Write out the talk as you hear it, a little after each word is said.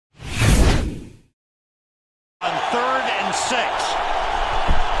3rd and 6.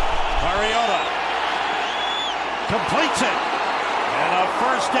 Mariota completes it. And a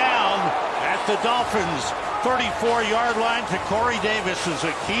first down at the Dolphins' 34-yard line to Corey Davis is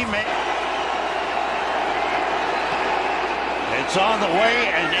a key man. It's on the way,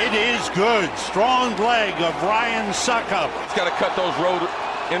 and it is good. Strong leg of Ryan Suckup. He's got to cut those road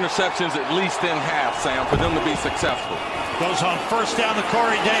interceptions at least in half, Sam, for them to be successful. Goes on first down to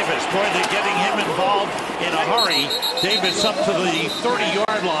Corey Davis. Boy, they're getting him involved in a hurry. Davis up to the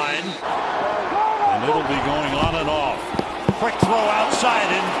 30-yard line. And it'll be going on and off. Quick throw outside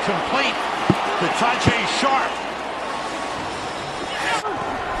and complete to Tajay Sharp.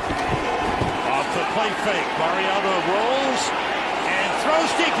 Off the play fake. Mariota rolls and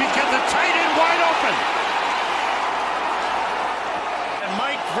throws deep. He's got the tight end wide open. And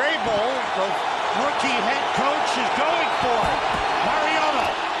Mike Vrabel, the rookie head coach, is going for it. Mariota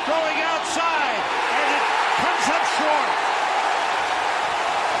throwing outside, and it comes up short.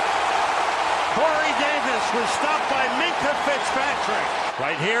 Corey Davis was stopped by Minkah Fitzpatrick.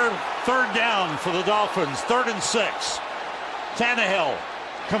 Right here, 3rd down for the Dolphins, 3rd and 6. Tannehill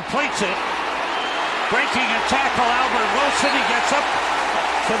completes it. Breaking a tackle, Albert Wilson. He gets up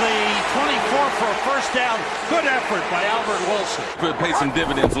to the 24 for a first down. Good effort by Albert Wilson. Could pay some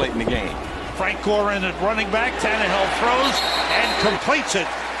dividends late in the game. Frank Gore in at running back. Tannehill throws and completes it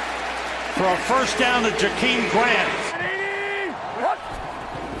for a first down to Jakeem Grant.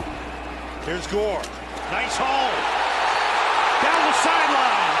 Here's Gore. Nice haul. Down the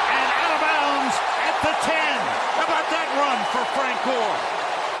sideline and out of bounds at the 10. How about that run for Frank Gore?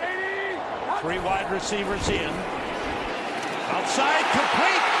 3 wide receivers in. Outside,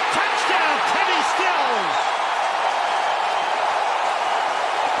 complete. Touchdown, Teddy Stills.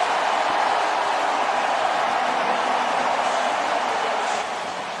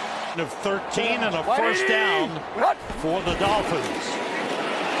 Of 13 and a first down for the Dolphins.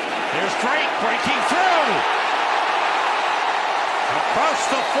 There's Drake breaking through. Across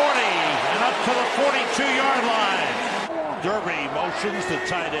the 40 and up to the 42-yard line. Derby motions the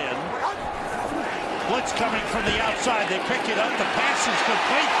tight end. Blitz coming from the outside. They pick it up. The pass is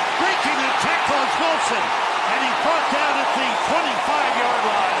complete. Breaking the tackle is Wilson. And he's brought down at the 25-yard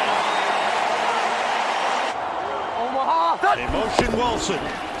line. They motion Wilson.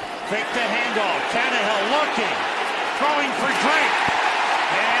 Fake the handoff. Tannehill looking. Throwing for Drake.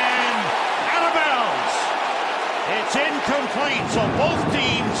 And out of bounds. It's incomplete. So both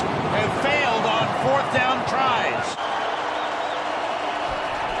teams have failed on 4th down tries.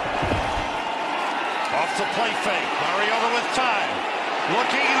 Off the play fake. Mariota with time.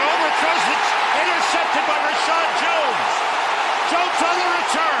 Looking and overthrows it. Intercepted by Rashad Jones. Jones on the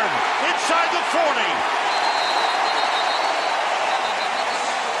return. Inside the 40.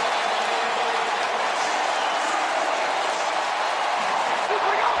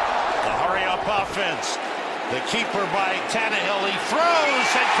 Offense. The keeper by Tannehill. He throws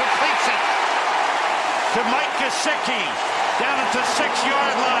and completes it to Mike Gesicki down at the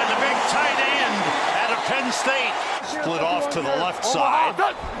 6-yard line. The big tight end out of Penn State. Split off to the left side.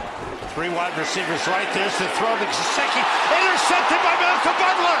 3 wide receivers right. There's the throw to Gesicki. Intercepted by Malcolm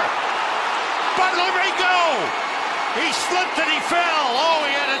Butler. Butler may go. He slipped and he fell. Oh,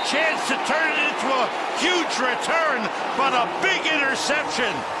 he had a chance to turn it into a huge return, but a big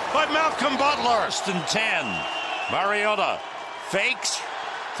interception by Malcolm Butler. 1st and 10. Mariota fakes,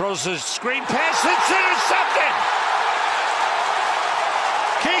 throws a screen pass. It's intercepted.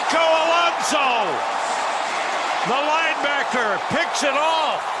 Kiko Alonso, the linebacker, picks it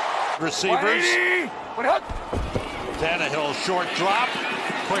off. Receivers. Tannehill short drop.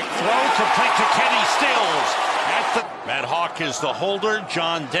 Quick throw, complete to Kenny Stills. Matt Hawk is the holder.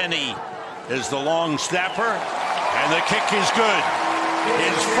 John Denny is the long snapper. And the kick is good.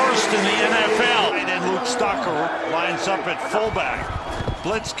 His first in the NFL. And Luke Stocker lines up at fullback.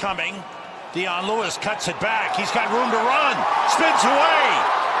 Blitz coming. Dion Lewis cuts it back. He's got room to run. Spins away.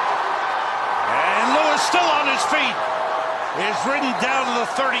 And Lewis still on his feet. Is ridden down to the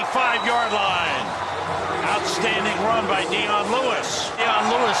 35-yard line. Outstanding run by Dion Lewis. Dion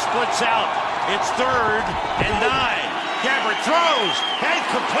Lewis splits out. It's 3rd and 9. Gabbert throws and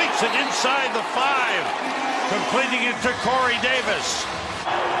completes it inside the 5. Completing it to Corey Davis.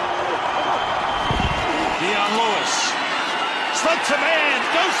 Dion Lewis slips a man,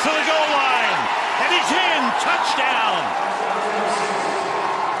 goes to the goal line, and he's in. Touchdown.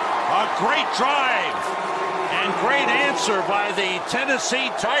 A great drive and great answer by the Tennessee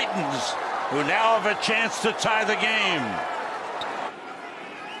Titans, who now have a chance to tie the game.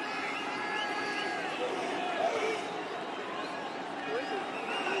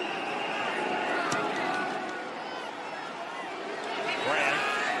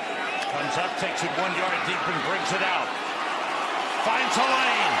 Comes up, takes it 1 yard deep and brings it out. Finds a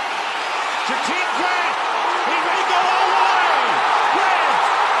lane. Jakeem Grant. He may go all the way. Grant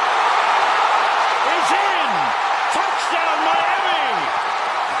is in. Touchdown, Miami.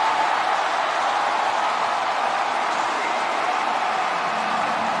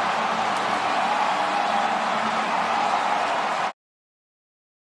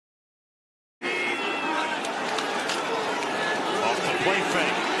 Off the play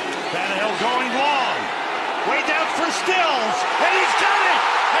fake. Tannehill going long. Way down for Stills. And he's got it.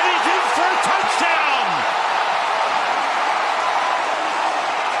 And he's in for a touchdown.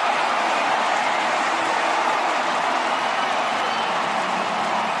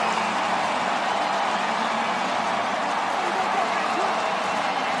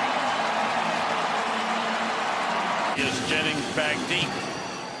 Is Jennings back deep.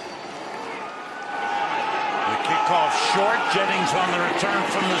 The kickoff short. Jennings on the return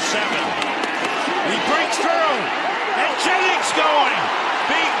from the 7. He breaks through. And Jennings going.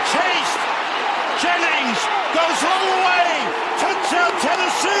 Being chased. Jennings goes all the way. Touchdown,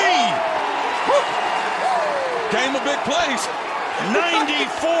 Tennessee. Woo. Game of big plays.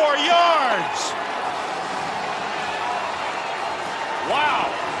 94 yards.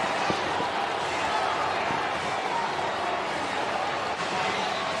 Wow.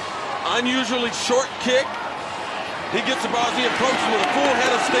 Unusually short kick. He gets the ball as he approaches with a full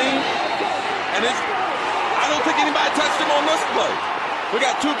head of steam. And I don't think anybody touched him on this play. We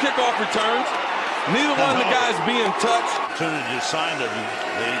got 2 kickoff returns. Neither one of the guys being touched. Opportunity to sign him.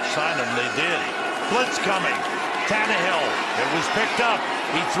 They signed him. They did. Blitz coming. Tannehill. It was picked up.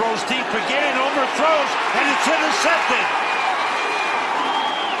 He throws deep again. Overthrows. And it's intercepted.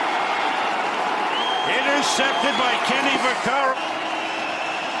 Intercepted by Kenny Vaccaro.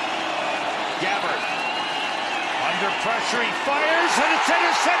 Gabbert. Under pressure. He fires. And it's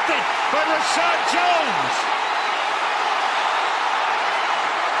intercepted by Rashad Jones.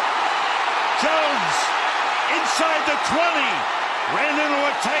 Jones inside the 20, ran into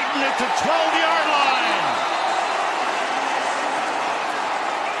a Titan at the 12-yard line.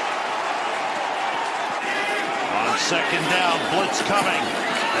 On second down, blitz coming,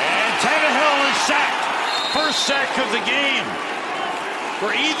 and Tannehill is sacked. First sack of the game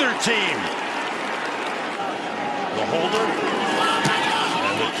for either team. The holder,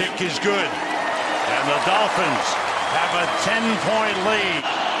 and the kick is good. And the Dolphins have a 10-point lead.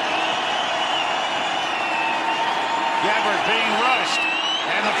 Gabbert being rushed,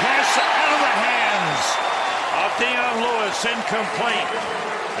 and the pass out of the hands of Deion Lewis, incomplete.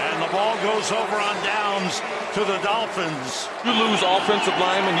 And the ball goes over on downs to the Dolphins. You lose offensive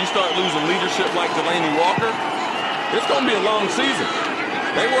linemen, you start losing leadership like Delanie Walker, it's going to be a long season.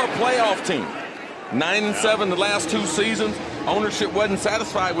 They were a playoff team. 9-7 the last 2 seasons. Ownership wasn't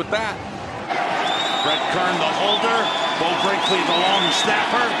satisfied with that. Brett Kern, the holder. Bo Brinkley, the long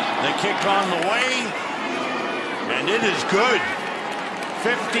snapper. The kick on the way. And it is good.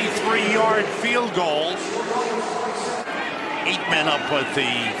 53-yard field goal. 8 men up at the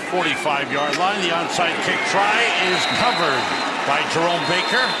 45-yard line. The onside kick try is covered by Jerome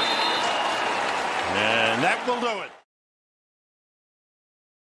Baker. And that will do it.